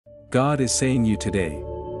God is saying you today.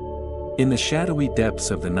 In the shadowy depths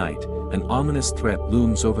of the night, an ominous threat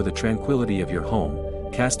looms over the tranquility of your home,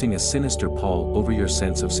 casting a sinister pall over your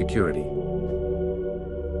sense of security.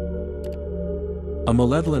 A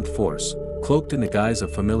malevolent force, cloaked in the guise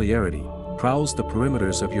of familiarity, prowls the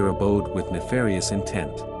perimeters of your abode with nefarious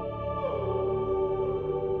intent.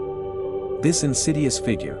 This insidious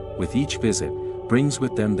figure, with each visit, brings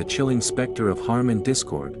with them the chilling specter of harm and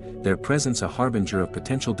discord, their presence a harbinger of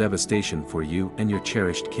potential devastation for you and your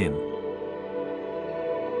cherished kin.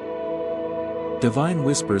 Divine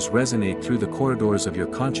whispers resonate through the corridors of your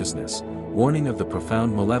consciousness, warning of the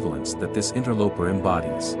profound malevolence that this interloper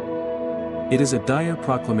embodies. It is a dire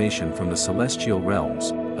proclamation from the celestial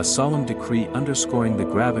realms, a solemn decree underscoring the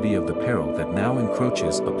gravity of the peril that now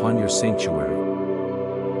encroaches upon your sanctuary.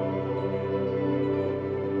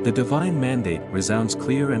 The divine mandate resounds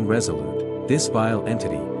clear and resolute: this vile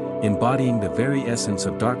entity, embodying the very essence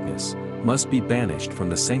of darkness, must be banished from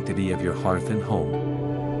the sanctity of your hearth and home.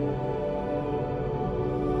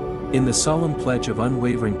 In the solemn pledge of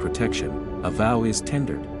unwavering protection, a vow is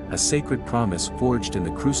tendered, a sacred promise forged in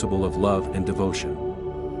the crucible of love and devotion.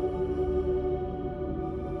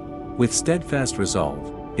 With steadfast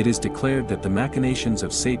resolve, it is declared that the machinations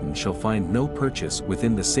of Satan shall find no purchase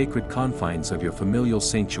within the sacred confines of your familial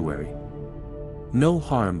sanctuary. No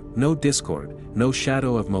harm, no discord, no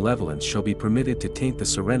shadow of malevolence shall be permitted to taint the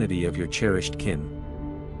serenity of your cherished kin.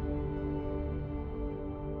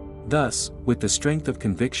 Thus, with the strength of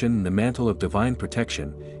conviction and the mantle of divine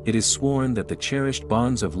protection, it is sworn that the cherished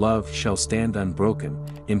bonds of love shall stand unbroken,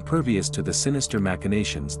 impervious to the sinister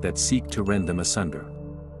machinations that seek to rend them asunder.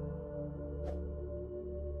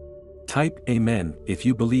 Type Amen if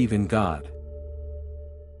you believe in God.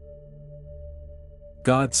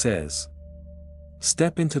 God says,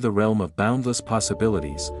 step into the realm of boundless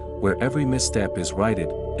possibilities, where every misstep is righted,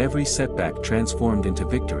 every setback transformed into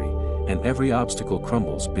victory, and every obstacle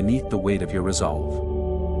crumbles beneath the weight of your resolve.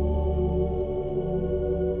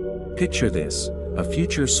 Picture this, a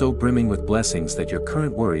future so brimming with blessings that your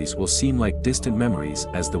current worries will seem like distant memories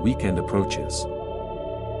as the weekend approaches.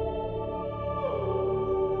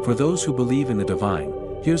 For those who believe in the divine,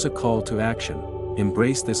 here's a call to action: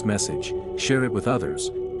 embrace this message, share it with others,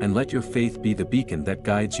 and let your faith be the beacon that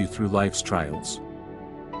guides you through life's trials.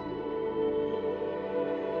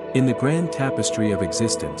 In the grand tapestry of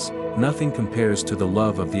existence, nothing compares to the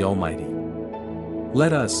love of the Almighty.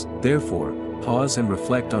 Let us, therefore, pause and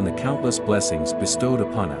reflect on the countless blessings bestowed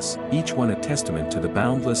upon us, each one a testament to the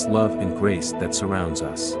boundless love and grace that surrounds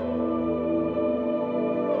us.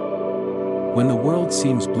 When the world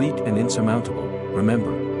seems bleak and insurmountable,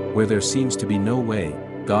 remember, where there seems to be no way,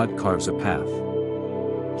 God carves a path.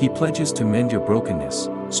 He pledges to mend your brokenness,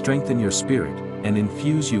 strengthen your spirit, and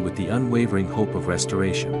infuse you with the unwavering hope of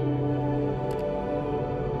restoration.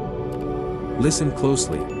 Listen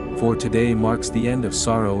closely, for today marks the end of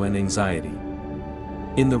sorrow and anxiety.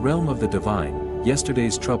 In the realm of the divine,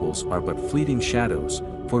 yesterday's troubles are but fleeting shadows,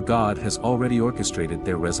 for God has already orchestrated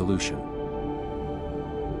their resolution.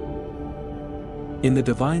 In the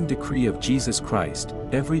divine decree of Jesus Christ,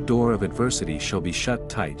 every door of adversity shall be shut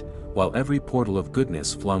tight, while every portal of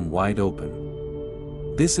goodness flung wide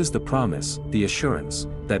open. This is the promise, the assurance,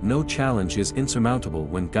 that no challenge is insurmountable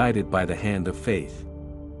when guided by the hand of faith.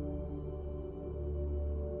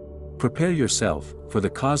 Prepare yourself, for the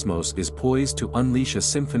cosmos is poised to unleash a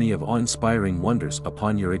symphony of awe-inspiring wonders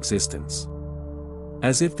upon your existence.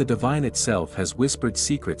 As if the divine itself has whispered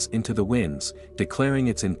secrets into the winds, declaring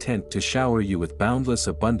its intent to shower you with boundless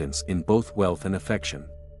abundance in both wealth and affection.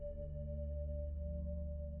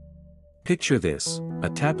 Picture this, a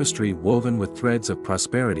tapestry woven with threads of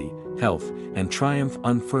prosperity, health, and triumph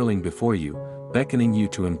unfurling before you, beckoning you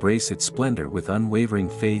to embrace its splendor with unwavering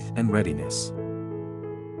faith and readiness.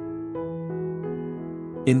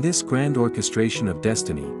 In this grand orchestration of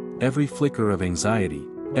destiny, every flicker of anxiety,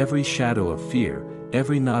 every shadow of fear,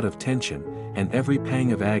 every knot of tension, and every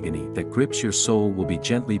pang of agony that grips your soul will be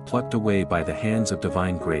gently plucked away by the hands of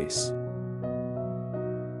divine grace.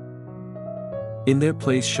 In their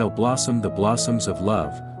place shall blossom the blossoms of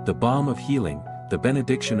love, the balm of healing, the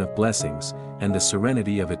benediction of blessings, and the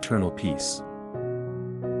serenity of eternal peace.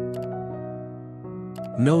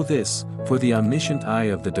 Know this, for the omniscient eye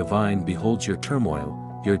of the divine beholds your turmoil,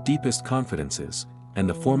 your deepest confidences, and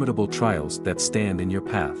the formidable trials that stand in your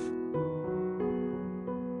path.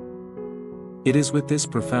 It is with this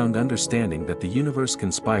profound understanding that the universe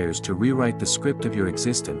conspires to rewrite the script of your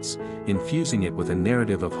existence, infusing it with a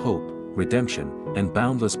narrative of hope, redemption, and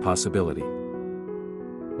boundless possibility.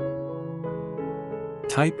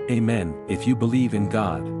 Type Amen if you believe in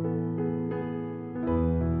God.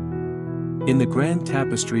 In the grand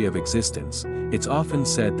tapestry of existence, it's often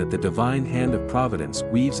said that the divine hand of providence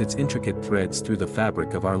weaves its intricate threads through the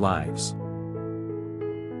fabric of our lives.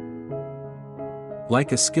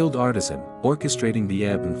 Like a skilled artisan, orchestrating the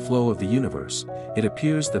ebb and flow of the universe, it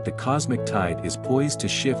appears that the cosmic tide is poised to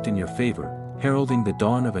shift in your favor, heralding the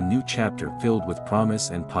dawn of a new chapter filled with promise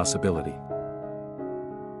and possibility.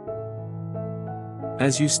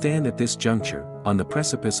 As you stand at this juncture, on the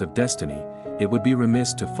precipice of destiny, it would be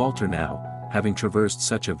remiss to falter now, having traversed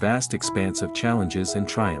such a vast expanse of challenges and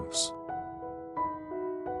triumphs.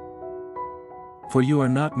 For you are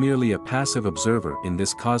not merely a passive observer in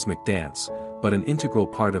this cosmic dance, but an integral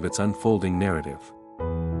part of its unfolding narrative.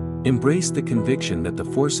 Embrace the conviction that the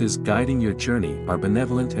forces guiding your journey are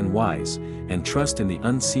benevolent and wise, and trust in the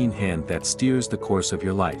unseen hand that steers the course of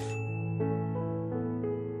your life.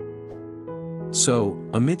 So,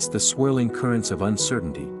 amidst the swirling currents of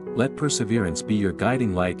uncertainty, let perseverance be your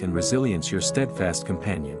guiding light and resilience your steadfast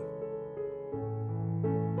companion.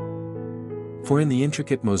 For in the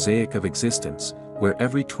intricate mosaic of existence, where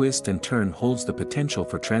every twist and turn holds the potential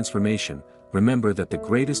for transformation, remember that the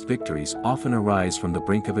greatest victories often arise from the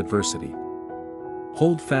brink of adversity.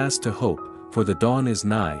 Hold fast to hope, for the dawn is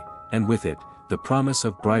nigh, and with it, the promise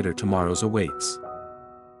of brighter tomorrows awaits.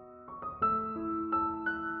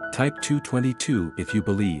 Type 222 if you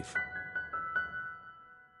believe.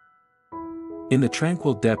 In the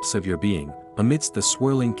tranquil depths of your being, amidst the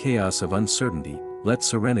swirling chaos of uncertainty, let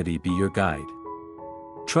serenity be your guide.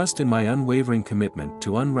 Trust in my unwavering commitment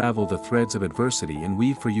to unravel the threads of adversity and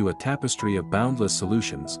weave for you a tapestry of boundless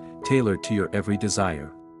solutions, tailored to your every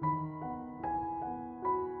desire.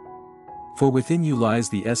 For within you lies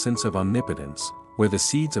the essence of omnipotence, where the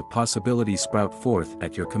seeds of possibility sprout forth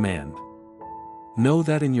at your command. Know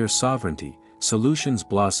that in your sovereignty, solutions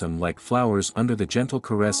blossom like flowers under the gentle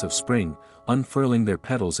caress of spring, unfurling their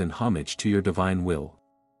petals in homage to your divine will.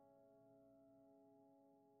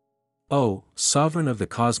 O, Sovereign of the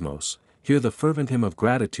cosmos, hear the fervent hymn of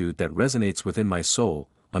gratitude that resonates within my soul,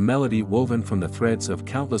 a melody woven from the threads of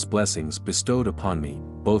countless blessings bestowed upon me,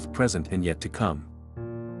 both present and yet to come.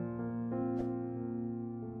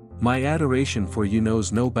 My adoration for you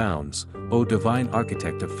knows no bounds, O divine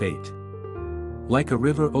architect of fate. Like a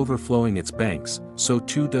river overflowing its banks, so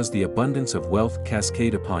too does the abundance of wealth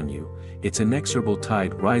cascade upon you, its inexorable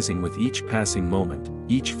tide rising with each passing moment,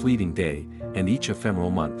 each fleeting day, and each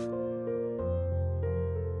ephemeral month.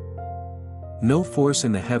 No force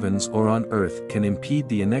in the heavens or on earth can impede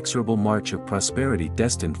the inexorable march of prosperity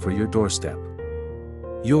destined for your doorstep.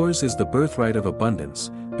 Yours is the birthright of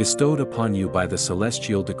abundance, bestowed upon you by the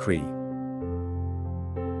celestial decree.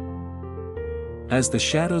 As the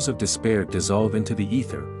shadows of despair dissolve into the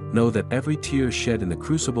ether, know that every tear shed in the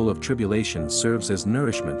crucible of tribulation serves as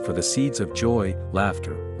nourishment for the seeds of joy,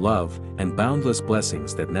 laughter, love, and boundless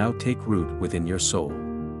blessings that now take root within your soul.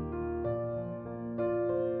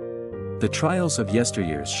 The trials of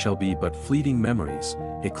yesteryears shall be but fleeting memories,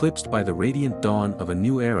 eclipsed by the radiant dawn of a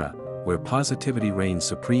new era, where positivity reigns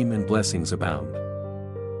supreme and blessings abound.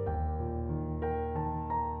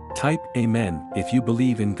 Type Amen if you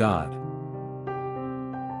believe in God.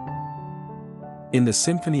 In the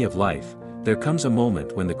symphony of life, there comes a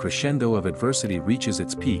moment when the crescendo of adversity reaches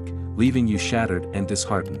its peak, leaving you shattered and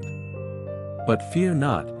disheartened. But fear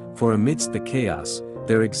not, for amidst the chaos,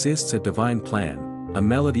 there exists a divine plan, a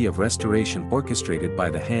melody of restoration orchestrated by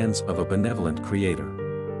the hands of a benevolent Creator.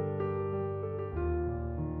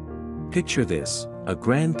 Picture this, a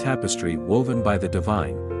grand tapestry woven by the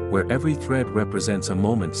divine, where every thread represents a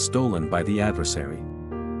moment stolen by the adversary.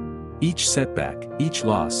 Each setback, each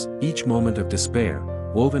loss, each moment of despair,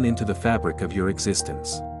 woven into the fabric of your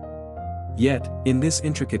existence. Yet, in this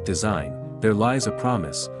intricate design, there lies a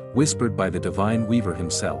promise, whispered by the divine weaver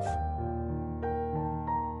himself.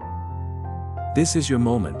 This is your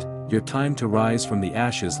moment, your time to rise from the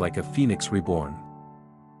ashes like a phoenix reborn.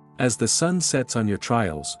 As the sun sets on your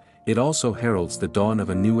trials, it also heralds the dawn of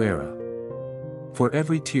a new era. For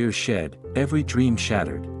every tear shed, every dream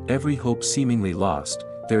shattered, every hope seemingly lost,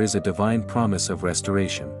 there is a divine promise of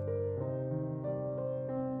restoration.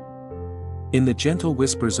 In the gentle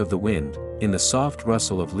whispers of the wind, in the soft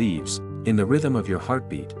rustle of leaves, in the rhythm of your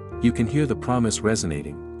heartbeat, you can hear the promise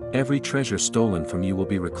resonating. Every treasure stolen from you will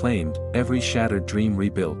be reclaimed, every shattered dream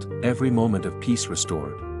rebuilt, every moment of peace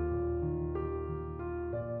restored.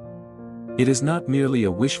 It is not merely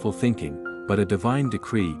a wishful thinking, but a divine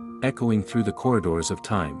decree, echoing through the corridors of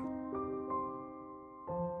time.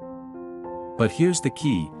 But here's the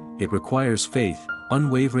key, it requires faith,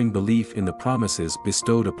 unwavering belief in the promises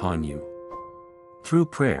bestowed upon you. Through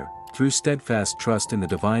prayer, Through steadfast trust in the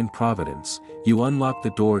divine providence, you unlock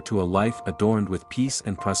the door to a life adorned with peace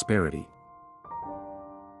and prosperity.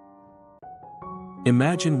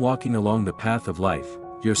 Imagine walking along the path of life,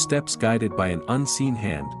 your steps guided by an unseen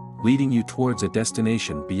hand, leading you towards a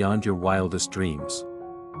destination beyond your wildest dreams.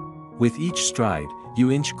 With each stride,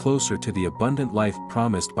 you inch closer to the abundant life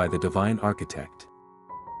promised by the divine architect.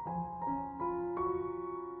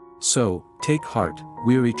 So, take heart,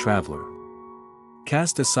 weary traveler.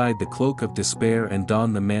 Cast aside the cloak of despair and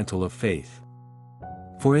don the mantle of faith.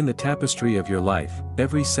 For in the tapestry of your life,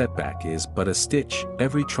 every setback is but a stitch,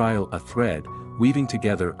 every trial a thread, weaving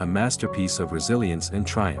together a masterpiece of resilience and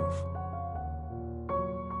triumph.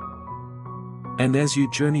 And as you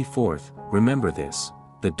journey forth, remember this: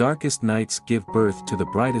 the darkest nights give birth to the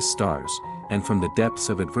brightest stars, and from the depths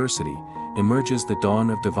of adversity, emerges the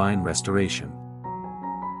dawn of divine restoration.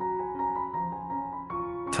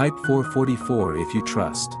 Type 444 if you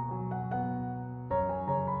trust.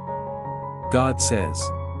 God says,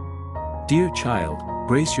 "Dear child,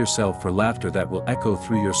 brace yourself for laughter that will echo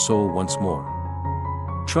through your soul once more.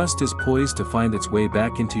 Trust is poised to find its way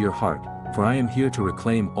back into your heart, for I am here to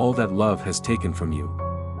reclaim all that love has taken from you.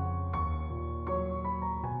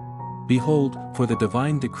 Behold, for the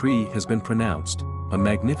divine decree has been pronounced, a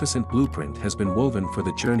magnificent blueprint has been woven for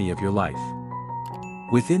the journey of your life.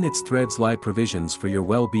 Within its threads lie provisions for your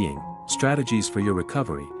well-being, strategies for your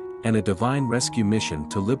recovery, and a divine rescue mission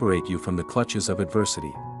to liberate you from the clutches of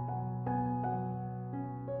adversity."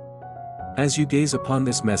 As you gaze upon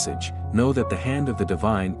this message, know that the hand of the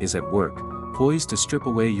divine is at work, poised to strip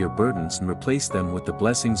away your burdens and replace them with the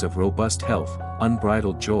blessings of robust health,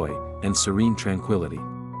 unbridled joy, and serene tranquility.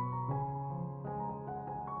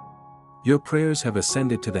 Your prayers have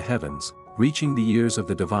ascended to the heavens, reaching the ears of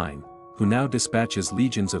the divine, who now dispatches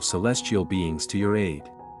legions of celestial beings to your aid.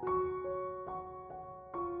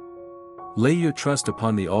 Lay your trust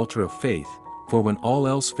upon the altar of faith, for when all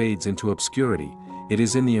else fades into obscurity, it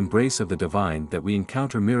is in the embrace of the divine that we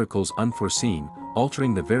encounter miracles unforeseen,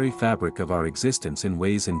 altering the very fabric of our existence in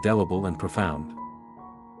ways indelible and profound.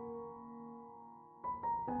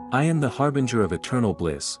 I am the harbinger of eternal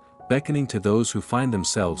bliss, beckoning to those who find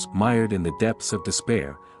themselves mired in the depths of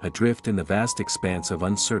despair, adrift in the vast expanse of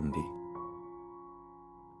uncertainty.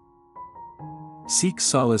 Seek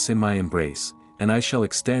solace in my embrace, and I shall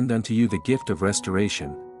extend unto you the gift of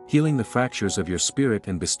restoration, healing the fractures of your spirit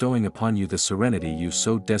and bestowing upon you the serenity you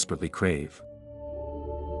so desperately crave.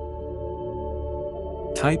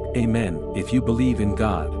 Type Amen if you believe in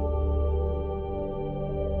God.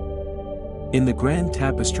 In the grand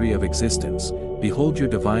tapestry of existence, behold your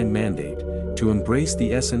divine mandate, to embrace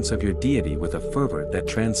the essence of your deity with a fervor that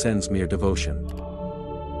transcends mere devotion.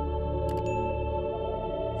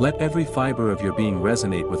 Let every fiber of your being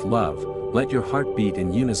resonate with love, let your heart beat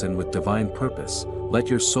in unison with divine purpose, let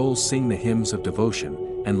your soul sing the hymns of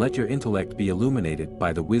devotion, and let your intellect be illuminated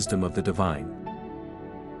by the wisdom of the divine.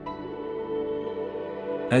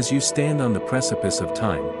 As you stand on the precipice of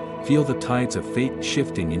time, feel the tides of fate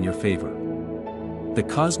shifting in your favor. The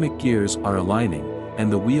cosmic gears are aligning, and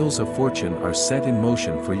the wheels of fortune are set in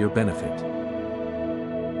motion for your benefit.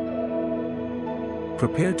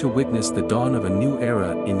 Prepare to witness the dawn of a new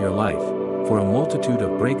era in your life, for a multitude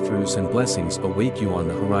of breakthroughs and blessings await you on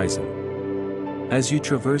the horizon. As you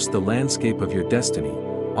traverse the landscape of your destiny,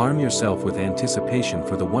 arm yourself with anticipation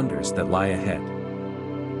for the wonders that lie ahead.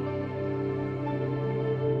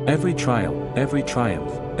 Every trial, every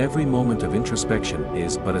triumph, every moment of introspection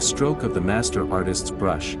is but a stroke of the master artist's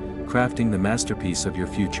brush, crafting the masterpiece of your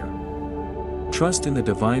future. Trust in the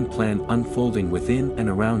divine plan unfolding within and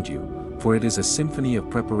around you, for it is a symphony of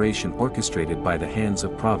preparation orchestrated by the hands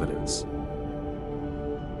of providence.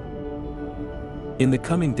 In the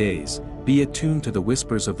coming days, be attuned to the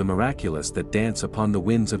whispers of the miraculous that dance upon the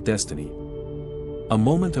winds of destiny. A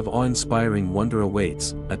moment of awe-inspiring wonder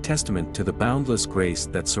awaits, a testament to the boundless grace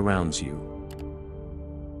that surrounds you.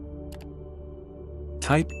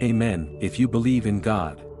 Type Amen if you believe in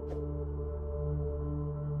God.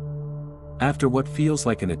 After what feels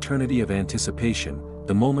like an eternity of anticipation,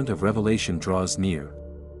 the moment of revelation draws near.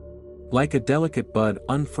 Like a delicate bud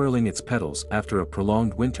unfurling its petals after a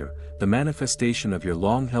prolonged winter, the manifestation of your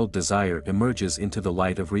long-held desire emerges into the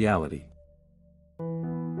light of reality.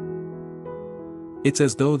 It's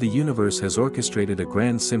as though the universe has orchestrated a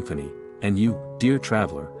grand symphony, and you, dear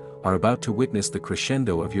traveler, are about to witness the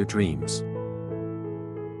crescendo of your dreams.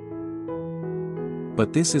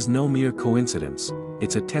 But this is no mere coincidence,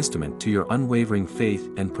 it's a testament to your unwavering faith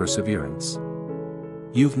and perseverance.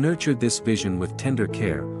 You've nurtured this vision with tender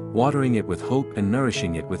care, watering it with hope and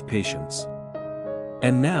nourishing it with patience.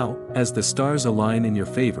 And now, as the stars align in your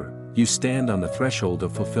favor, you stand on the threshold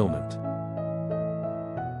of fulfillment.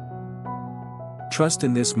 Trust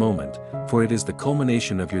in this moment, for it is the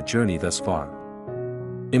culmination of your journey thus far.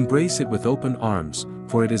 Embrace it with open arms,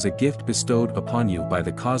 for it is a gift bestowed upon you by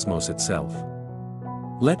the cosmos itself.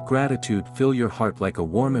 Let gratitude fill your heart like a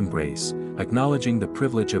warm embrace, acknowledging the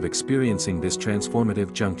privilege of experiencing this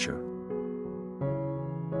transformative juncture.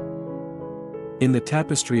 In the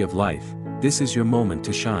tapestry of life, this is your moment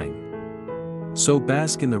to shine. So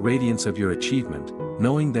bask in the radiance of your achievement,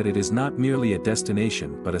 knowing that it is not merely a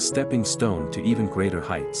destination but a stepping stone to even greater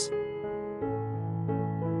heights.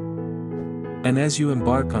 And as you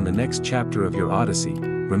embark on the next chapter of your odyssey,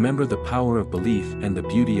 remember the power of belief and the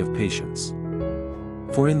beauty of patience.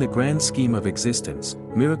 For in the grand scheme of existence,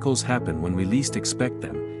 miracles happen when we least expect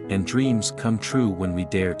them, and dreams come true when we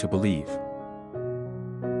dare to believe.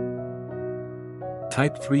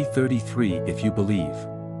 Type 333 if you believe.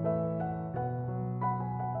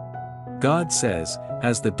 God says,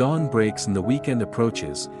 as the dawn breaks and the weekend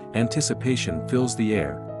approaches, anticipation fills the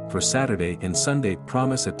air, for Saturday and Sunday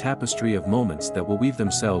promise a tapestry of moments that will weave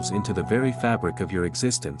themselves into the very fabric of your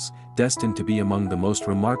existence, destined to be among the most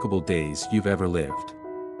remarkable days you've ever lived.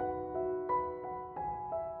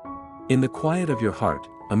 In the quiet of your heart,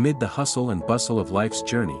 amid the hustle and bustle of life's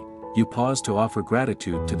journey, you pause to offer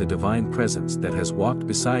gratitude to the divine presence that has walked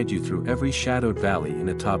beside you through every shadowed valley and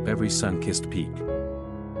atop every sun-kissed peak.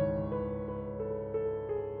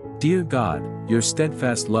 Dear God, your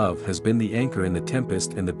steadfast love has been the anchor in the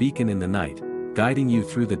tempest and the beacon in the night, guiding you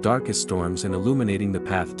through the darkest storms and illuminating the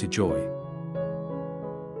path to joy.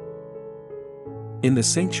 In the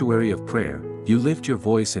sanctuary of prayer, you lift your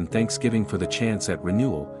voice in thanksgiving for the chance at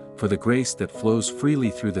renewal, for the grace that flows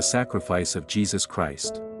freely through the sacrifice of Jesus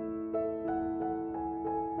Christ.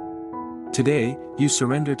 Today, you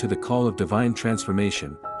surrender to the call of divine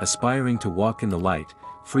transformation, aspiring to walk in the light,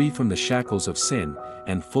 free from the shackles of sin,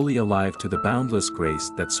 and fully alive to the boundless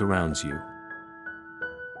grace that surrounds you.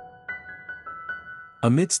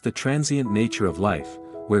 Amidst the transient nature of life,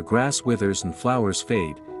 where grass withers and flowers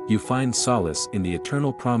fade, you find solace in the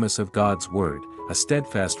eternal promise of God's word, a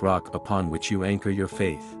steadfast rock upon which you anchor your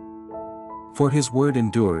faith. For his word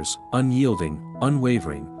endures, unyielding,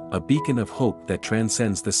 unwavering, a beacon of hope that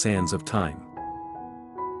transcends the sands of time.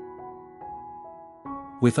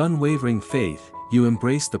 With unwavering faith, you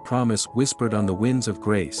embrace the promise whispered on the winds of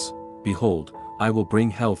grace, behold, I will bring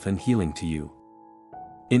health and healing to you.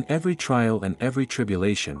 In every trial and every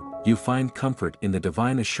tribulation, you find comfort in the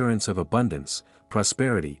divine assurance of abundance,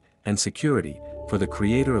 prosperity, and security, for the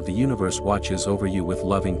Creator of the universe watches over you with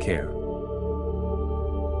loving care.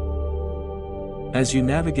 As you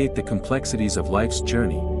navigate the complexities of life's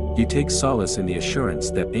journey, you take solace in the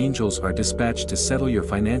assurance that angels are dispatched to settle your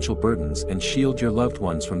financial burdens and shield your loved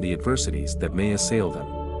ones from the adversities that may assail them.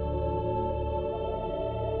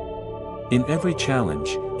 In every challenge,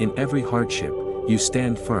 in every hardship, you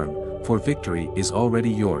stand firm, for victory is already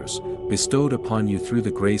yours, bestowed upon you through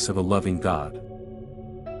the grace of a loving God.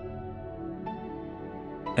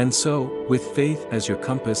 And so, with faith as your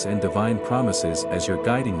compass and divine promises as your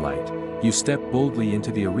guiding light, you step boldly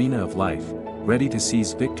into the arena of life, ready to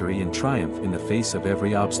seize victory and triumph in the face of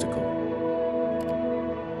every obstacle.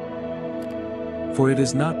 For it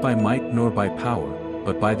is not by might nor by power,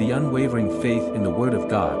 but by the unwavering faith in the Word of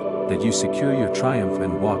God, that you secure your triumph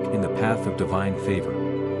and walk in the path of divine favor.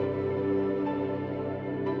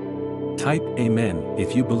 Type Amen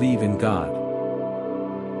if you believe in God.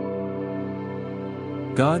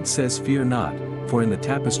 God says, fear not, for in the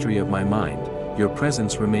tapestry of my mind, your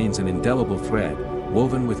presence remains an indelible thread,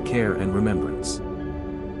 woven with care and remembrance.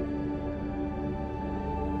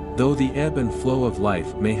 Though the ebb and flow of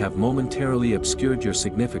life may have momentarily obscured your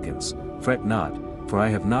significance, fret not, for I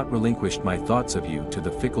have not relinquished my thoughts of you to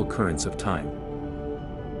the fickle currents of time.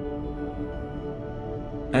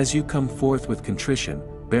 As you come forth with contrition,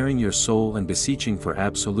 bearing your soul and beseeching for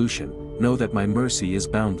absolution, know that my mercy is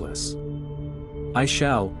boundless. I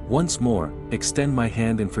shall, once more, extend my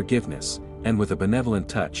hand in forgiveness, and with a benevolent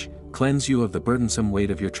touch, cleanse you of the burdensome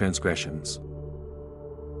weight of your transgressions.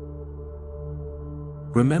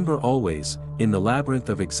 Remember always, in the labyrinth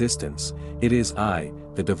of existence, it is I,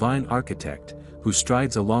 the divine architect, who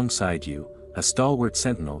strides alongside you, a stalwart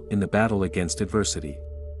sentinel in the battle against adversity.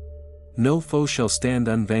 No foe shall stand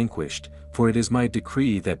unvanquished, for it is my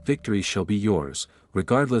decree that victory shall be yours,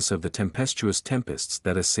 regardless of the tempestuous tempests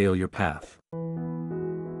that assail your path.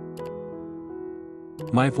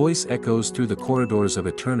 My voice echoes through the corridors of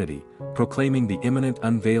eternity, proclaiming the imminent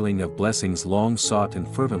unveiling of blessings long sought and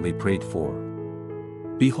fervently prayed for.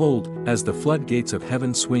 Behold, as the floodgates of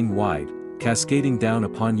heaven swing wide, cascading down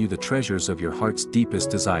upon you the treasures of your heart's deepest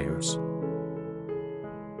desires.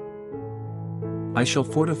 I shall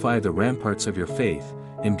fortify the ramparts of your faith,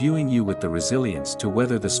 imbuing you with the resilience to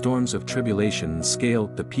weather the storms of tribulation and scale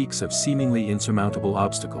the peaks of seemingly insurmountable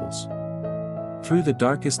obstacles. Through the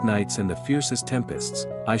darkest nights and the fiercest tempests,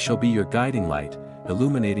 I shall be your guiding light,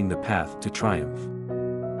 illuminating the path to triumph.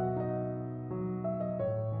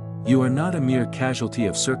 You are not a mere casualty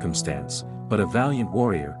of circumstance, but a valiant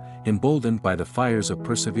warrior, emboldened by the fires of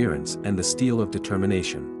perseverance and the steel of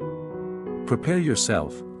determination. Prepare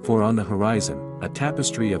yourself, for on the horizon, a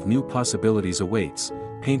tapestry of new possibilities awaits,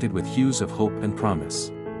 painted with hues of hope and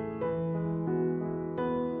promise.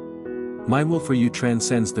 My will for you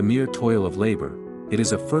transcends the mere toil of labor. It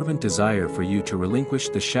is a fervent desire for you to relinquish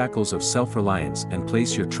the shackles of self-reliance and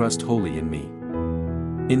place your trust wholly in me.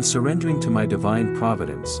 In surrendering to my divine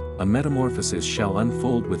providence, a metamorphosis shall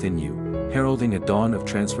unfold within you, heralding a dawn of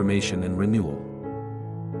transformation and renewal.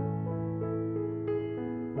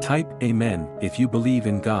 Type Amen if you believe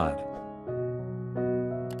in God.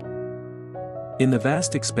 In the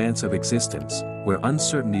vast expanse of existence, where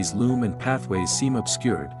uncertainties loom and pathways seem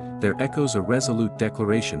obscured, there echoes a resolute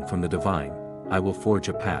declaration from the divine: I will forge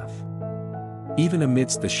a path. Even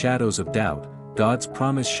amidst the shadows of doubt, God's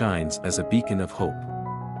promise shines as a beacon of hope.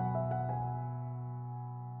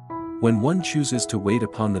 When one chooses to wait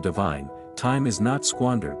upon the divine, time is not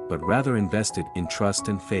squandered but rather invested in trust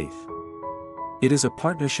and faith. It is a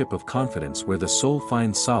partnership of confidence where the soul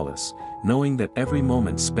finds solace, knowing that every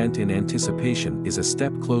moment spent in anticipation is a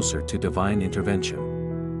step closer to divine intervention.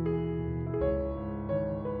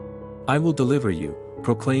 I will deliver you,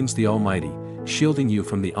 proclaims the Almighty, shielding you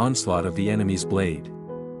from the onslaught of the enemy's blade.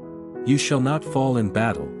 You shall not fall in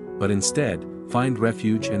battle, but instead, find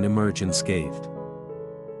refuge and emerge unscathed.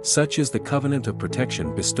 Such is the covenant of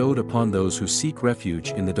protection bestowed upon those who seek refuge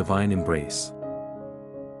in the divine embrace.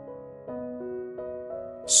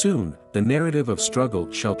 Soon, the narrative of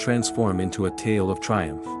struggle shall transform into a tale of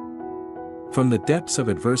triumph. From the depths of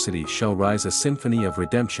adversity shall rise a symphony of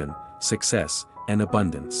redemption, success, and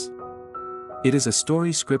abundance. It is a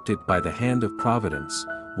story scripted by the hand of providence,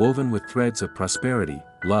 woven with threads of prosperity,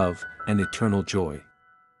 love, and eternal joy.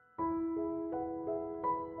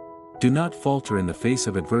 Do not falter in the face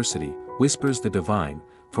of adversity, whispers the divine,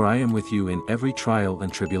 for I am with you in every trial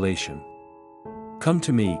and tribulation. Come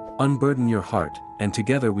to me, unburden your heart, and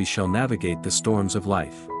together we shall navigate the storms of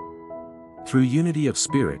life. Through unity of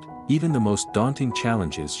spirit, even the most daunting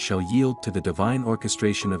challenges shall yield to the divine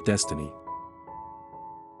orchestration of destiny.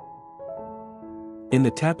 In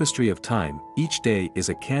the tapestry of time, each day is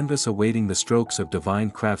a canvas awaiting the strokes of divine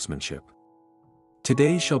craftsmanship.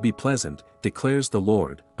 Today shall be pleasant, declares the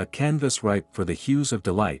Lord, a canvas ripe for the hues of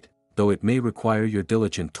delight, though it may require your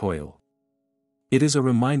diligent toil. It is a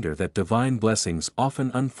reminder that divine blessings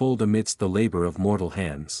often unfold amidst the labor of mortal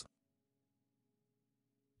hands.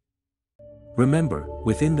 Remember,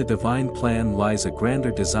 within the divine plan lies a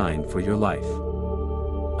grander design for your life.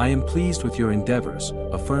 I am pleased with your endeavors,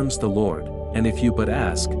 affirms the Lord, and if you but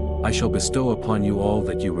ask, I shall bestow upon you all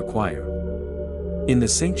that you require. In the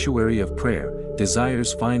sanctuary of prayer,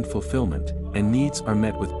 desires find fulfillment, and needs are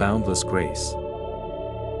met with boundless grace.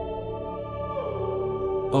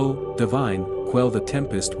 O divine, quell the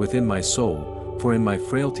tempest within my soul, for in my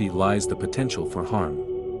frailty lies the potential for harm.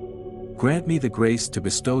 Grant me the grace to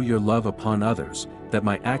bestow your love upon others, that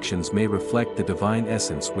my actions may reflect the divine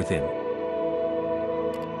essence within.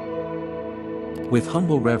 With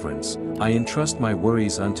humble reverence, I entrust my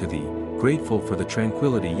worries unto thee, grateful for the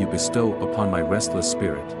tranquility you bestow upon my restless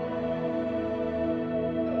spirit.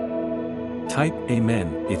 Type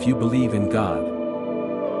Amen if you believe in God.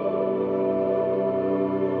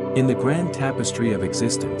 In the grand tapestry of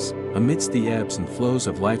existence, amidst the ebbs and flows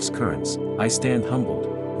of life's currents, I stand humbled,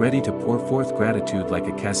 ready to pour forth gratitude like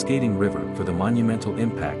a cascading river for the monumental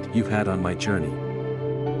impact you've had on my journey.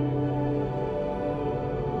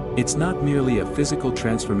 It's not merely a physical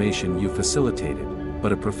transformation you facilitated,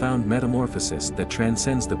 but a profound metamorphosis that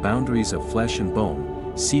transcends the boundaries of flesh and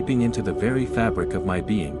bone, seeping into the very fabric of my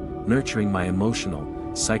being, nurturing my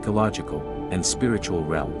emotional, psychological, and spiritual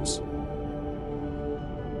realms.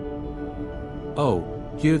 Oh,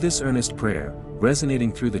 hear this earnest prayer,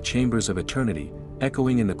 resonating through the chambers of eternity,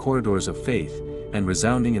 echoing in the corridors of faith, and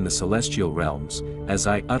resounding in the celestial realms, as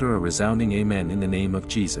I utter a resounding Amen in the name of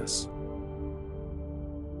Jesus.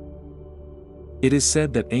 It is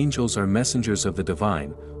said that angels are messengers of the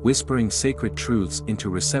divine, whispering sacred truths into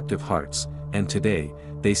receptive hearts, and today,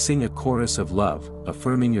 they sing a chorus of love,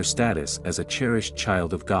 affirming your status as a cherished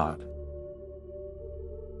child of God.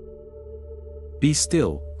 Be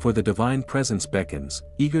still, for the divine presence beckons,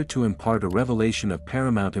 eager to impart a revelation of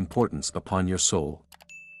paramount importance upon your soul.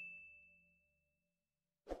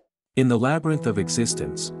 In the labyrinth of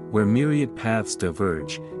existence, where myriad paths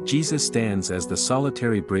diverge, Jesus stands as the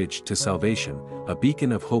solitary bridge to salvation, a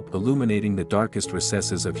beacon of hope illuminating the darkest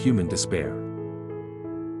recesses of human despair.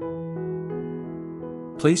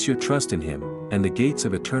 Place your trust in him, and the gates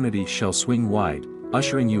of eternity shall swing wide,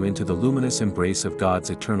 ushering you into the luminous embrace of God's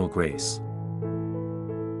eternal grace.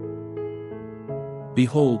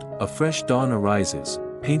 Behold, a fresh dawn arises,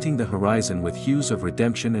 painting the horizon with hues of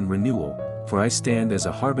redemption and renewal, for I stand as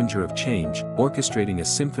a harbinger of change, orchestrating a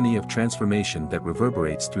symphony of transformation that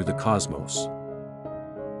reverberates through the cosmos.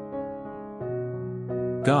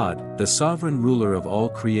 God, the sovereign ruler of all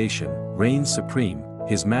creation, reigns supreme,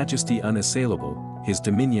 his majesty unassailable, his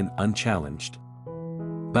dominion unchallenged.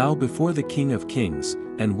 Bow before the King of Kings,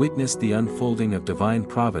 and witness the unfolding of divine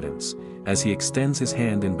providence, as he extends his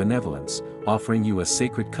hand in benevolence, offering you a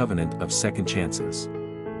sacred covenant of second chances.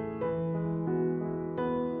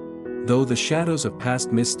 Though the shadows of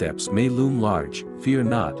past missteps may loom large, fear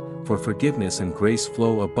not, for forgiveness and grace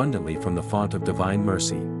flow abundantly from the font of divine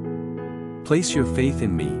mercy. Place your faith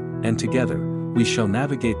in me, and together, we shall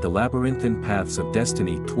navigate the labyrinthine paths of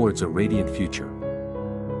destiny towards a radiant future.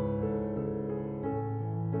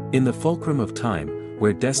 In the fulcrum of time,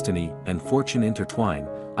 where destiny and fortune intertwine,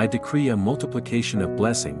 I decree a multiplication of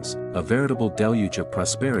blessings, a veritable deluge of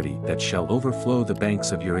prosperity that shall overflow the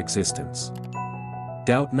banks of your existence.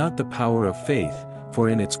 Doubt not the power of faith, for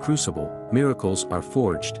in its crucible, miracles are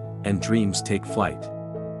forged, and dreams take flight.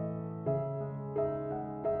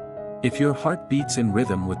 If your heart beats in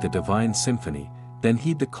rhythm with the divine symphony, then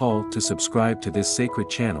heed the call to subscribe to this sacred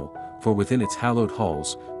channel, for within its hallowed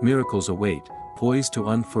halls, miracles await, poised to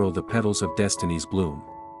unfurl the petals of destiny's bloom.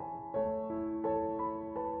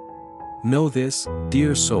 Know this,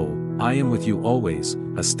 dear soul, I am with you always,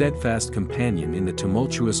 a steadfast companion in the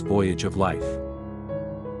tumultuous voyage of life.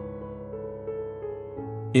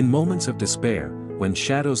 In moments of despair, when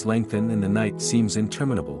shadows lengthen and the night seems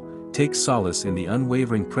interminable, take solace in the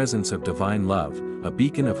unwavering presence of divine love, a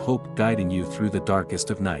beacon of hope guiding you through the darkest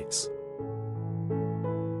of nights.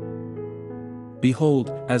 Behold,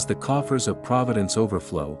 as the coffers of providence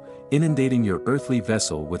overflow, inundating your earthly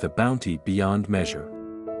vessel with a bounty beyond measure.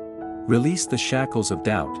 Release the shackles of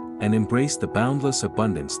doubt, and embrace the boundless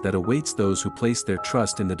abundance that awaits those who place their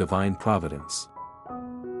trust in the divine providence.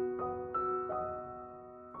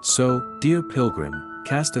 So, dear pilgrim,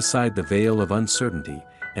 cast aside the veil of uncertainty,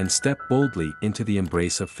 and step boldly into the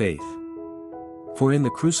embrace of faith. For in the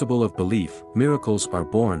crucible of belief, miracles are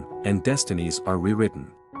born, and destinies are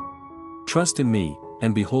rewritten. Trust in me,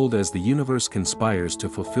 and behold as the universe conspires to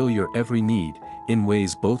fulfill your every need, in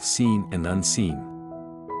ways both seen and unseen.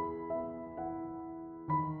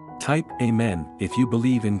 Type Amen if you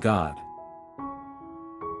believe in God.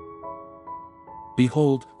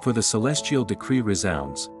 Behold, for the celestial decree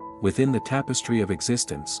resounds, within the tapestry of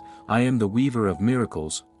existence, I am the weaver of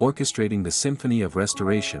miracles, orchestrating the symphony of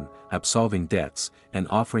restoration, absolving debts, and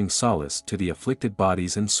offering solace to the afflicted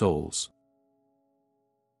bodies and souls.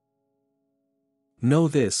 Know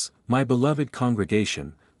this, my beloved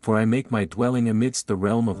congregation, for I make my dwelling amidst the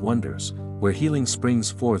realm of wonders, where healing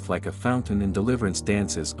springs forth like a fountain and deliverance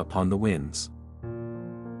dances upon the winds.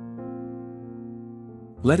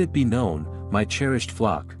 Let it be known, my cherished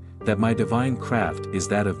flock, that my divine craft is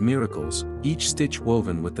that of miracles, each stitch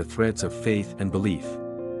woven with the threads of faith and belief.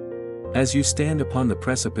 As you stand upon the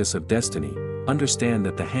precipice of destiny, understand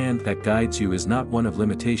that the hand that guides you is not one of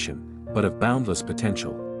limitation, but of boundless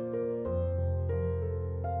potential.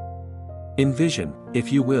 Envision,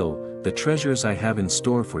 if you will, the treasures I have in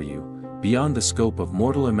store for you, beyond the scope of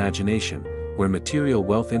mortal imagination, where material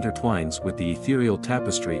wealth intertwines with the ethereal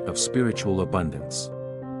tapestry of spiritual abundance.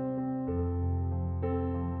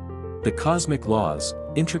 The cosmic laws,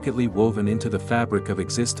 intricately woven into the fabric of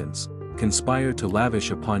existence, conspire to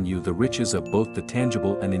lavish upon you the riches of both the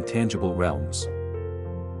tangible and intangible realms.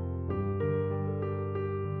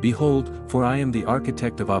 Behold, for I am the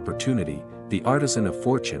architect of opportunity, the artisan of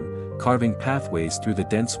fortune, carving pathways through the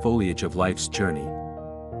dense foliage of life's journey.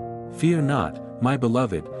 Fear not, my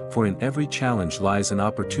beloved, for in every challenge lies an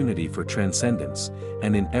opportunity for transcendence,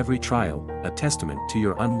 and in every trial, a testament to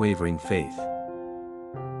your unwavering faith.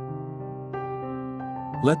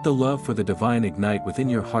 Let the love for the divine ignite within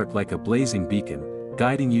your heart like a blazing beacon,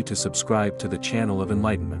 guiding you to subscribe to the channel of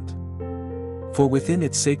enlightenment. For within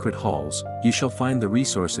its sacred halls, you shall find the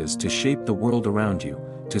resources to shape the world around you,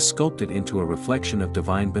 to sculpt it into a reflection of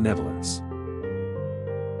divine benevolence.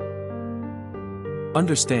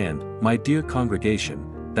 Understand, my dear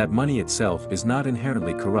congregation, that money itself is not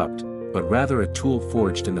inherently corrupt, but rather a tool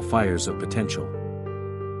forged in the fires of potential.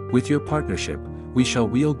 With your partnership, we shall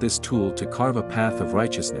wield this tool to carve a path of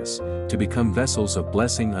righteousness, to become vessels of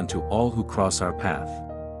blessing unto all who cross our path.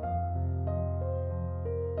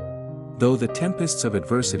 Though the tempests of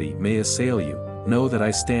adversity may assail you, know that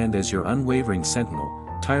I stand as your unwavering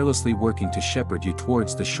sentinel, tirelessly working to shepherd you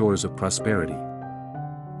towards the shores of prosperity.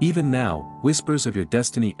 Even now, whispers of your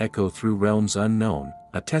destiny echo through realms unknown,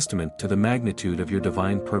 a testament to the magnitude of your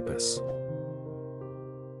divine purpose.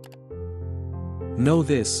 Know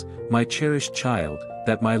this, my cherished child,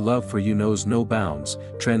 that my love for you knows no bounds,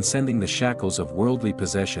 transcending the shackles of worldly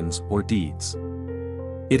possessions or deeds.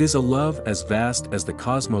 It is a love as vast as the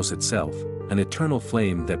cosmos itself, an eternal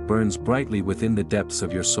flame that burns brightly within the depths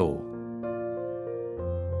of your soul.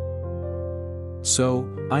 So,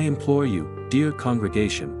 I implore you, dear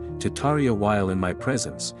congregation, to tarry a while in my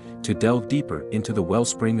presence, to delve deeper into the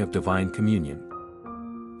wellspring of divine communion.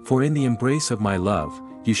 For in the embrace of my love,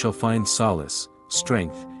 you shall find solace,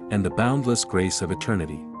 strength, and the boundless grace of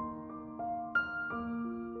eternity.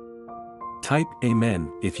 Type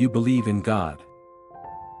Amen if you believe in God.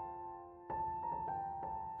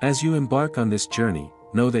 As you embark on this journey,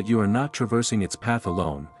 know that you are not traversing its path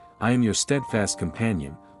alone. I am your steadfast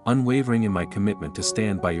companion, unwavering in my commitment to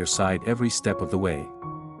stand by your side every step of the way.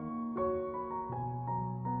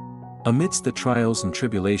 Amidst the trials and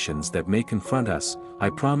tribulations that may confront us, I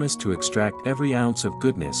promise to extract every ounce of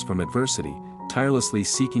goodness from adversity, tirelessly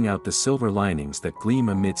seeking out the silver linings that gleam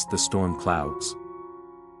amidst the storm clouds.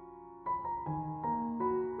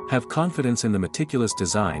 Have confidence in the meticulous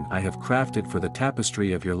design I have crafted for the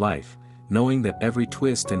tapestry of your life, knowing that every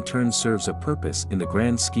twist and turn serves a purpose in the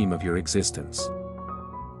grand scheme of your existence.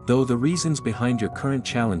 Though the reasons behind your current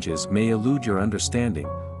challenges may elude your understanding,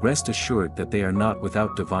 rest assured that they are not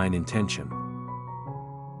without divine intention.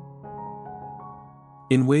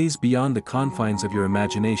 In ways beyond the confines of your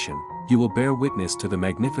imagination, you will bear witness to the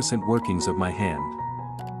magnificent workings of my hand.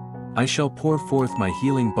 I shall pour forth my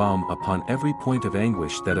healing balm upon every point of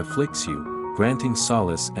anguish that afflicts you, granting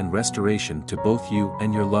solace and restoration to both you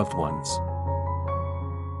and your loved ones.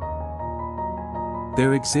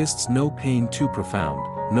 There exists no pain too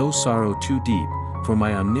profound, no sorrow too deep, for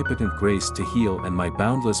my omnipotent grace to heal and my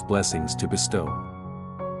boundless blessings to bestow.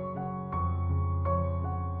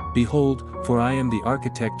 Behold, for I am the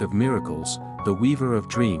architect of miracles, the weaver of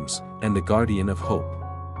dreams, and the guardian of hope.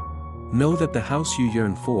 Know that the house you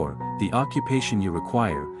yearn for, the occupation you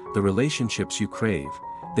require, the relationships you crave,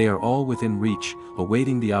 they are all within reach,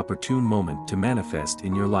 awaiting the opportune moment to manifest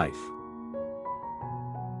in your life.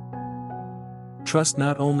 Trust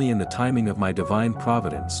not only in the timing of my divine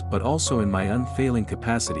providence but also in my unfailing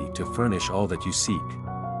capacity to furnish all that you seek.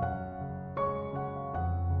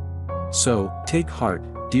 So, take heart,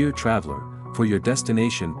 dear traveler, for your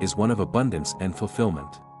destination is one of abundance and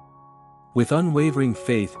fulfillment. With unwavering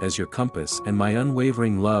faith as your compass and my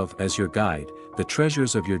unwavering love as your guide, the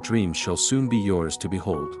treasures of your dreams shall soon be yours to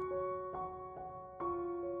behold.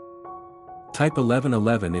 Type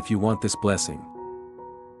 1111 if you want this blessing.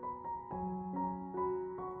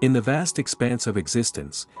 In the vast expanse of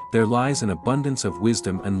existence, there lies an abundance of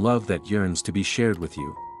wisdom and love that yearns to be shared with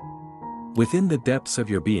you. Within the depths of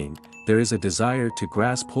your being, there is a desire to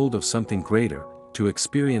grasp hold of something greater, to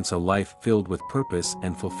experience a life filled with purpose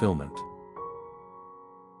and fulfillment.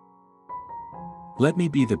 Let me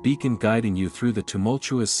be the beacon guiding you through the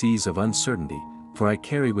tumultuous seas of uncertainty, for I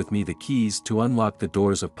carry with me the keys to unlock the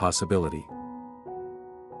doors of possibility.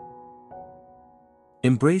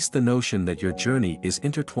 Embrace the notion that your journey is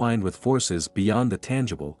intertwined with forces beyond the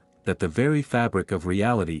tangible, that the very fabric of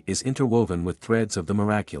reality is interwoven with threads of the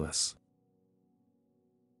miraculous.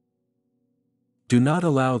 Do not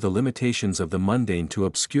allow the limitations of the mundane to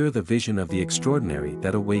obscure the vision of the extraordinary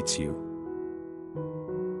that awaits you.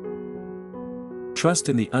 Trust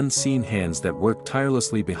in the unseen hands that work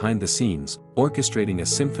tirelessly behind the scenes, orchestrating a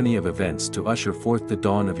symphony of events to usher forth the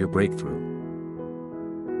dawn of your breakthrough.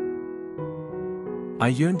 I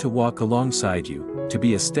yearn to walk alongside you, to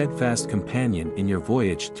be a steadfast companion in your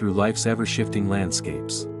voyage through life's ever-shifting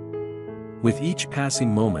landscapes. With each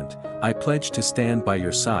passing moment, I pledge to stand by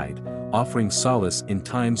your side, offering solace in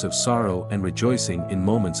times of sorrow and rejoicing in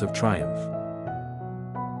moments of triumph.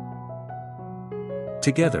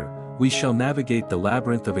 Together, we shall navigate the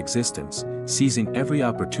labyrinth of existence, seizing every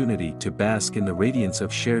opportunity to bask in the radiance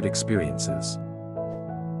of shared experiences.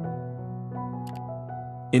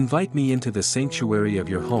 Invite me into the sanctuary of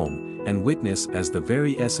your home, and witness as the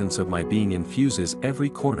very essence of my being infuses every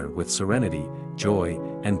corner with serenity, joy,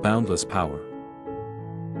 and boundless power.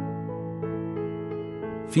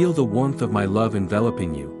 Feel the warmth of my love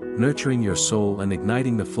enveloping you, nurturing your soul and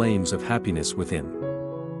igniting the flames of happiness within.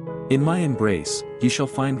 In my embrace, you shall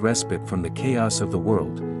find respite from the chaos of the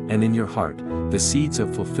world, and in your heart, the seeds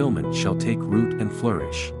of fulfillment shall take root and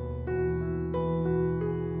flourish.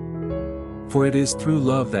 For it is through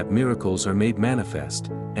love that miracles are made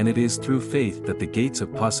manifest, and it is through faith that the gates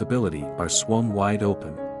of possibility are swung wide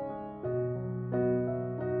open.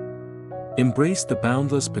 Embrace the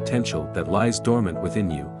boundless potential that lies dormant within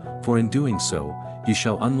you, for in doing so, you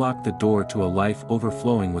shall unlock the door to a life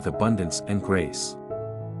overflowing with abundance and grace.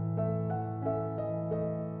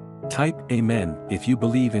 Type Amen if you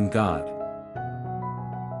believe in God.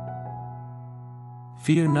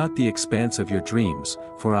 Fear not the expanse of your dreams,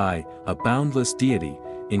 for I, a boundless deity,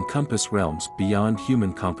 encompass realms beyond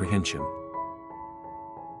human comprehension.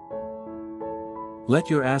 Let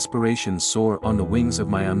your aspirations soar on the wings of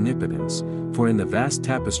my omnipotence, for in the vast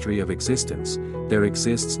tapestry of existence, there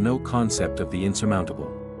exists no concept of the insurmountable.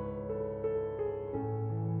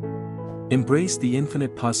 Embrace the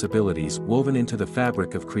infinite possibilities woven into the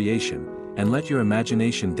fabric of creation, and let your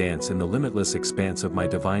imagination dance in the limitless expanse of my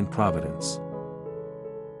divine providence.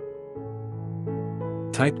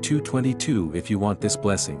 Type 222 if you want this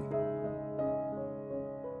blessing.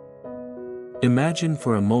 Imagine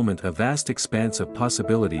for a moment a vast expanse of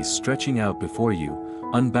possibilities stretching out before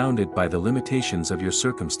you, unbounded by the limitations of your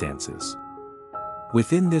circumstances.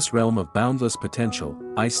 Within this realm of boundless potential,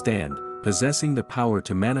 I stand, possessing the power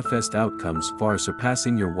to manifest outcomes far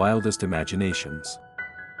surpassing your wildest imaginations.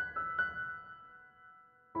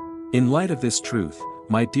 In light of this truth,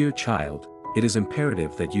 my dear child, it is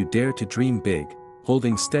imperative that you dare to dream big,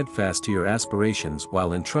 holding steadfast to your aspirations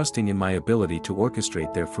while entrusting in my ability to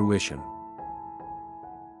orchestrate their fruition.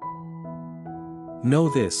 Know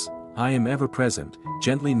this, I am ever present,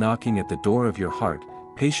 gently knocking at the door of your heart,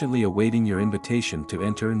 patiently awaiting your invitation to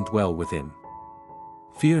enter and dwell within.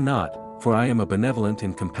 Fear not, for I am a benevolent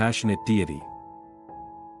and compassionate deity.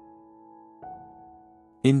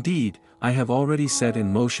 Indeed, I have already set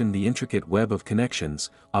in motion the intricate web of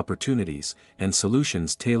connections, opportunities, and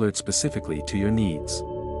solutions tailored specifically to your needs.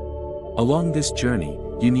 Along this journey,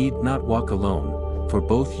 you need not walk alone, for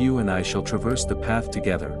both you and I shall traverse the path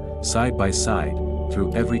together, side by side,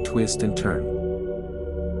 through every twist and turn.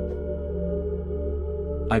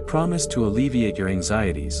 I promise to alleviate your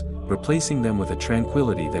anxieties, replacing them with a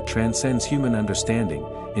tranquility that transcends human understanding,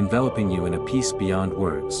 enveloping you in a peace beyond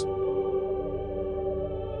words.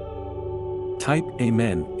 Type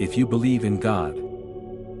Amen if you believe in God.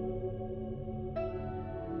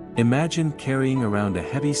 Imagine carrying around a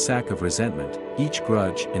heavy sack of resentment, each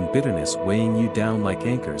grudge and bitterness weighing you down like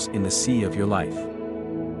anchors in the sea of your life.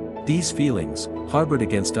 These feelings, harbored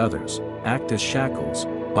against others, act as shackles,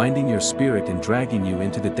 binding your spirit and dragging you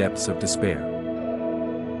into the depths of despair.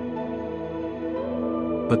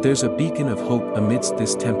 But there's a beacon of hope amidst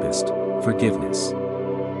this tempest: forgiveness.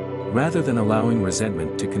 Rather than allowing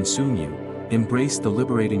resentment to consume you, embrace the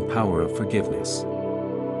liberating power of forgiveness.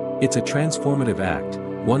 It's a transformative act,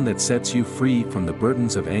 one that sets you free from the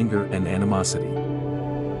burdens of anger and animosity.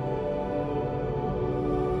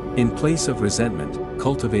 In place of resentment,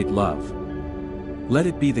 cultivate love. Let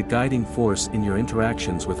it be the guiding force in your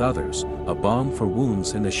interactions with others, a balm for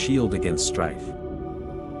wounds and a shield against strife.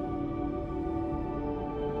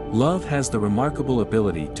 Love has the remarkable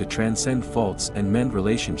ability to transcend faults and mend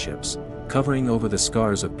relationships, covering over the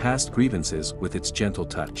scars of past grievances with its gentle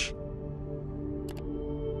touch.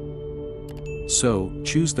 So,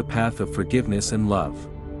 choose the path of forgiveness and love.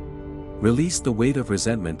 Release the weight of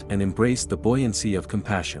resentment and embrace the buoyancy of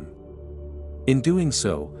compassion. In doing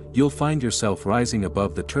so, you'll find yourself rising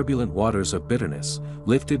above the turbulent waters of bitterness,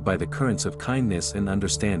 lifted by the currents of kindness and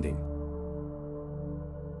understanding.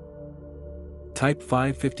 Type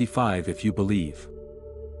 555 if you believe.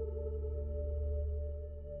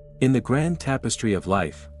 In the grand tapestry of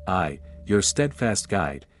life, I, your steadfast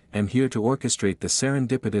guide, am here to orchestrate the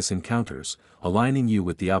serendipitous encounters, aligning you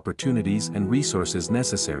with the opportunities and resources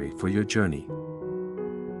necessary for your journey.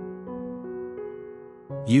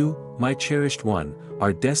 You, my cherished one,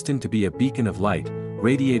 are destined to be a beacon of light,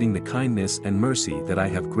 radiating the kindness and mercy that I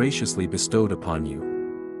have graciously bestowed upon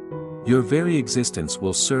you. Your very existence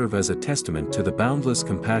will serve as a testament to the boundless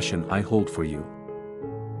compassion I hold for you.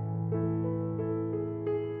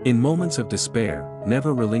 In moments of despair,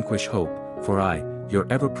 never relinquish hope, for I, your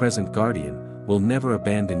ever-present guardian, will never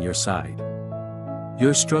abandon your side.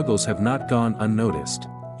 Your struggles have not gone unnoticed,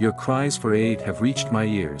 your cries for aid have reached my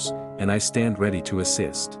ears, and I stand ready to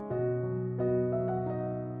assist.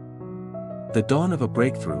 The dawn of a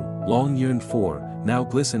breakthrough, long yearned for, now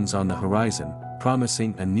glistens on the horizon,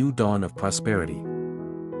 promising a new dawn of prosperity.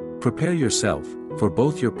 Prepare yourself, for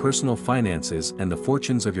both your personal finances and the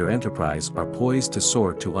fortunes of your enterprise are poised to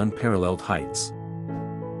soar to unparalleled heights.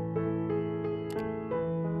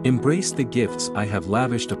 Embrace the gifts I have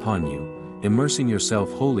lavished upon you, immersing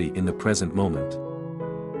yourself wholly in the present moment.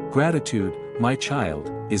 Gratitude, my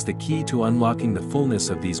child, is the key to unlocking the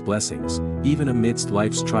fullness of these blessings, even amidst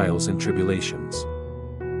life's trials and tribulations.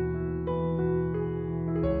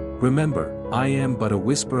 Remember, I am but a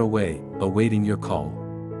whisper away, awaiting your call.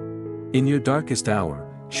 In your darkest hour,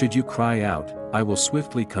 should you cry out, I will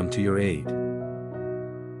swiftly come to your aid.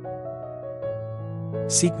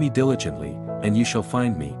 Seek me diligently, and you shall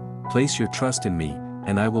find me, place your trust in me,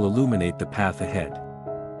 and I will illuminate the path ahead.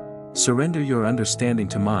 Surrender your understanding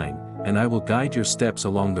to mine, and I will guide your steps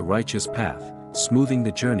along the righteous path, smoothing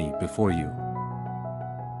the journey before you.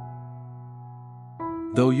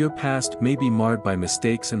 Though your past may be marred by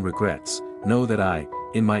mistakes and regrets, know that I,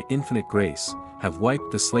 in my infinite grace, have wiped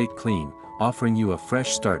the slate clean, offering you a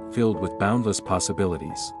fresh start filled with boundless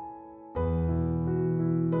possibilities.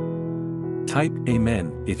 Type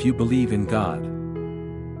Amen if you believe in God.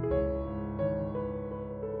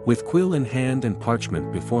 With quill in hand and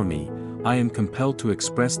parchment before me, I am compelled to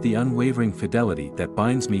express the unwavering fidelity that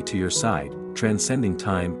binds me to your side, transcending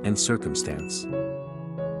time and circumstance.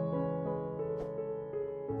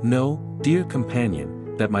 Know, dear companion,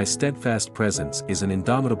 that my steadfast presence is an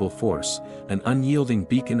indomitable force, an unyielding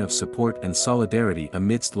beacon of support and solidarity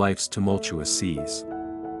amidst life's tumultuous seas.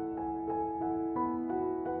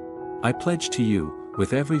 I pledge to you,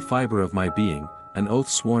 with every fiber of my being, an oath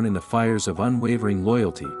sworn in the fires of unwavering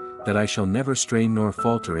loyalty, that I shall never strain nor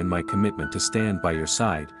falter in my commitment to stand by your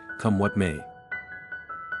side, come what may.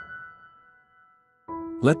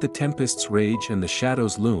 Let the tempests rage and the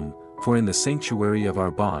shadows loom, for in the sanctuary of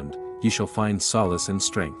our bond, you shall find solace and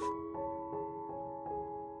strength.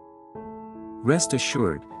 Rest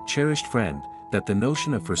assured, cherished friend, that the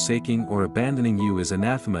notion of forsaking or abandoning you is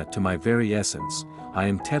anathema to my very essence. I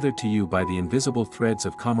am tethered to you by the invisible threads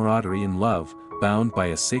of camaraderie and love, bound by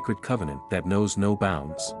a sacred covenant that knows no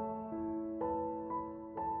bounds.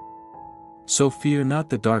 So fear not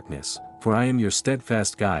the darkness, for I am your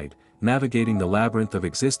steadfast guide, navigating the labyrinth of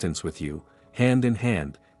existence with you, hand in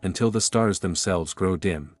hand, until the stars themselves grow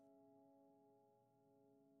dim.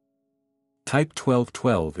 Type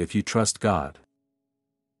 1212 if you trust God.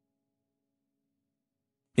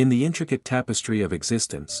 In the intricate tapestry of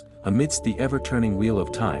existence, amidst the ever-turning wheel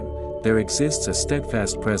of time, there exists a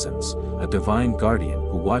steadfast presence, a divine guardian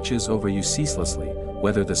who watches over you ceaselessly,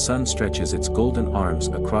 whether the sun stretches its golden arms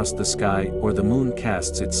across the sky or the moon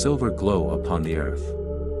casts its silver glow upon the earth.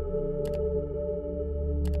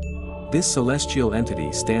 This celestial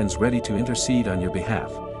entity stands ready to intercede on your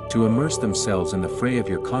behalf, to immerse themselves in the fray of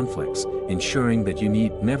your conflicts, ensuring that you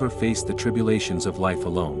need never face the tribulations of life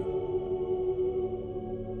alone.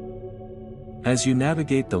 As you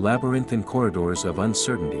navigate the labyrinthine corridors of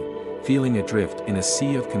uncertainty, feeling adrift in a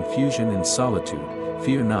sea of confusion and solitude,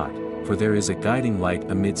 fear not, for there is a guiding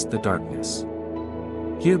light amidst the darkness.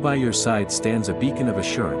 Here by your side stands a beacon of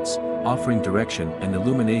assurance, offering direction and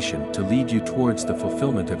illumination to lead you towards the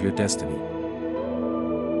fulfillment of your destiny.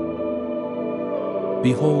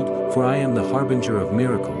 Behold, for I am the harbinger of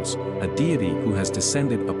miracles, a deity who has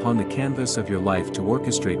descended upon the canvas of your life to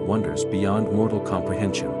orchestrate wonders beyond mortal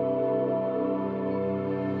comprehension.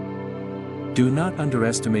 Do not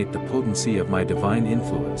underestimate the potency of my divine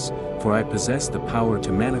influence, for I possess the power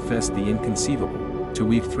to manifest the inconceivable, to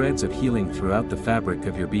weave threads of healing throughout the fabric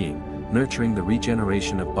of your being, nurturing the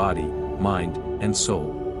regeneration of body, mind, and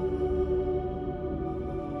soul.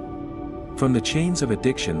 From the chains of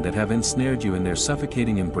addiction that have ensnared you in their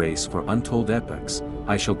suffocating embrace for untold epochs,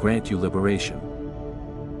 I shall grant you liberation.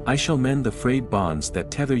 I shall mend the frayed bonds that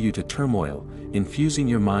tether you to turmoil, infusing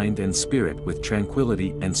your mind and spirit with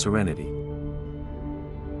tranquility and serenity.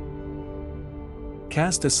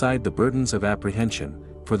 Cast aside the burdens of apprehension,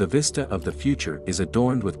 for the vista of the future is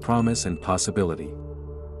adorned with promise and possibility.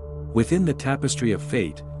 Within the tapestry of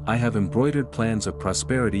fate, I have embroidered plans of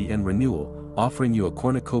prosperity and renewal, offering you a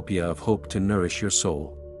cornucopia of hope to nourish your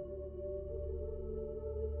soul.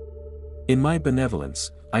 In my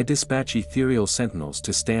benevolence, I dispatch ethereal sentinels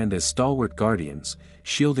to stand as stalwart guardians,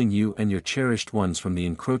 shielding you and your cherished ones from the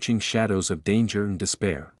encroaching shadows of danger and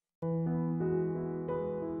despair.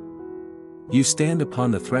 You stand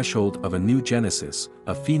upon the threshold of a new Genesis,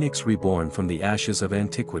 a phoenix reborn from the ashes of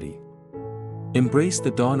antiquity. Embrace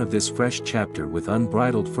the dawn of this fresh chapter with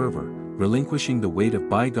unbridled fervor, relinquishing the weight of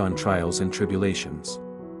bygone trials and tribulations.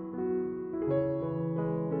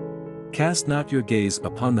 Cast not your gaze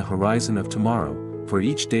upon the horizon of tomorrow, for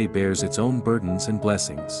each day bears its own burdens and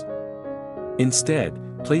blessings. Instead,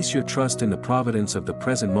 Place your trust in the providence of the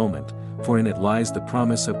present moment, for in it lies the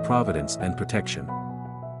promise of providence and protection.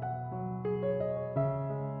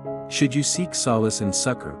 Should you seek solace and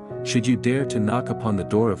succor, should you dare to knock upon the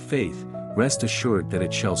door of faith, rest assured that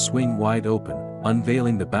it shall swing wide open,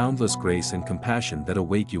 unveiling the boundless grace and compassion that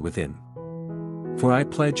await you within. For I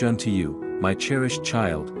pledge unto you, my cherished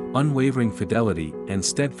child, unwavering fidelity and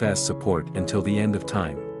steadfast support until the end of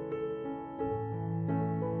time.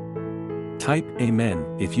 Type Amen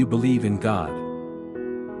if you believe in God.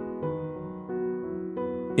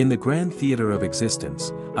 In the grand theater of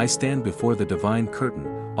existence, I stand before the divine curtain,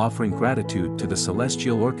 offering gratitude to the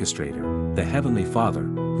celestial orchestrator, the Heavenly Father,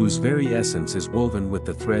 whose very essence is woven with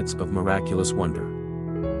the threads of miraculous wonder.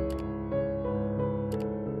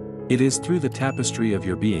 It is through the tapestry of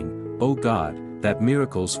your being, O God, that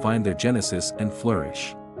miracles find their genesis and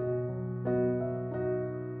flourish.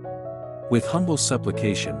 With humble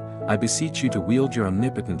supplication, I beseech you to wield your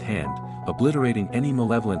omnipotent hand, obliterating any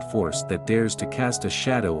malevolent force that dares to cast a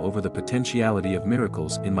shadow over the potentiality of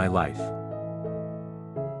miracles in my life.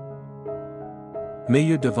 May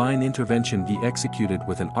your divine intervention be executed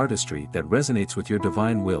with an artistry that resonates with your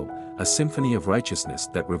divine will, a symphony of righteousness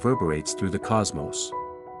that reverberates through the cosmos.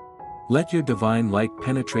 Let your divine light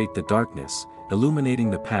penetrate the darkness, illuminating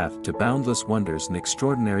the path to boundless wonders and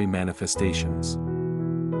extraordinary manifestations.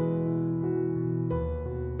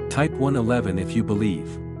 Type 111 if you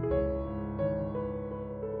believe.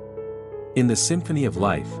 In the symphony of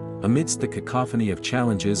life, amidst the cacophony of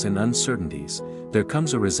challenges and uncertainties, there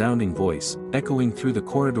comes a resounding voice, echoing through the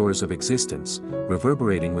corridors of existence,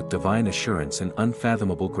 reverberating with divine assurance and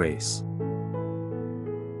unfathomable grace.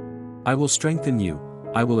 I will strengthen you,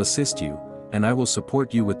 I will assist you, and I will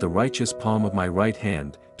support you with the righteous palm of my right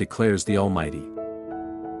hand, declares the Almighty.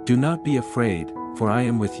 Do not be afraid, for I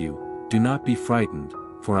am with you, do not be frightened,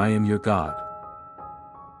 for I am your God.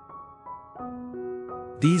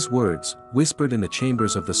 These words, whispered in the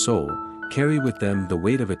chambers of the soul, carry with them the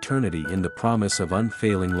weight of eternity in the promise of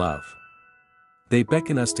unfailing love. They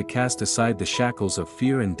beckon us to cast aside the shackles of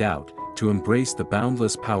fear and doubt, to embrace the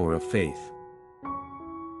boundless power of faith.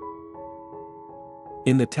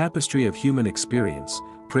 In the tapestry of human experience,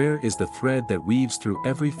 prayer is the thread that weaves through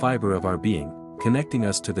every fiber of our being, connecting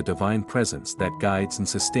us to the divine presence that guides and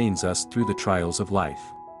sustains us through the trials of life.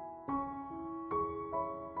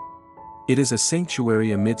 It is a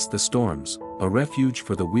sanctuary amidst the storms, a refuge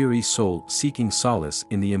for the weary soul seeking solace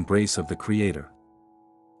in the embrace of the Creator.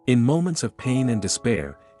 In moments of pain and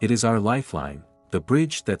despair, it is our lifeline, the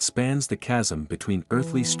bridge that spans the chasm between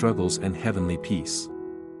earthly struggles and heavenly peace.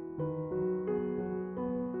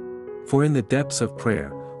 For in the depths of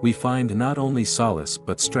prayer, we find not only solace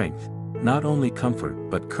but strength, not only comfort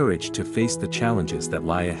but courage to face the challenges that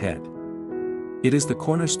lie ahead. It is the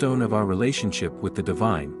cornerstone of our relationship with the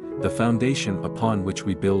divine, the foundation upon which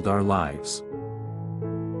we build our lives.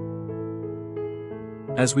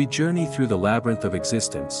 As we journey through the labyrinth of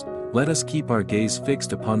existence, let us keep our gaze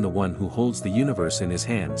fixed upon the one who holds the universe in his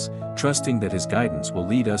hands, trusting that his guidance will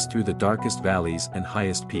lead us through the darkest valleys and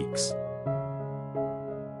highest peaks.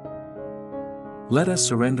 Let us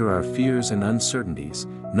surrender our fears and uncertainties,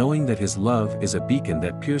 knowing that his love is a beacon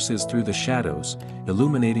that pierces through the shadows,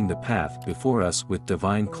 illuminating the path before us with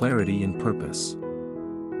divine clarity and purpose.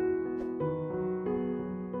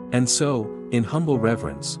 And so, in humble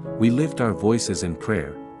reverence, we lift our voices in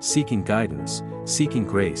prayer, seeking guidance, seeking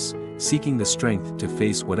grace, seeking the strength to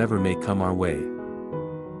face whatever may come our way.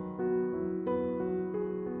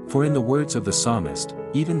 For in the words of the psalmist,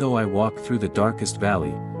 even though I walk through the darkest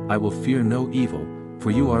valley, I will fear no evil,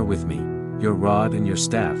 for you are with me, your rod and your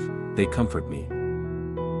staff, they comfort me.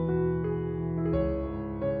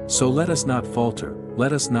 So let us not falter,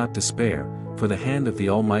 let us not despair, for the hand of the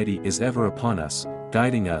Almighty is ever upon us,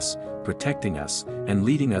 guiding us, protecting us, and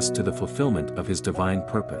leading us to the fulfillment of His divine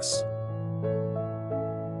purpose.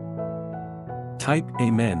 Type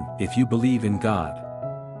Amen if you believe in God.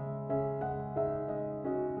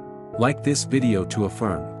 Like this video to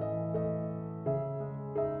affirm.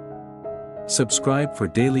 Subscribe for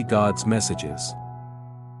daily God's messages.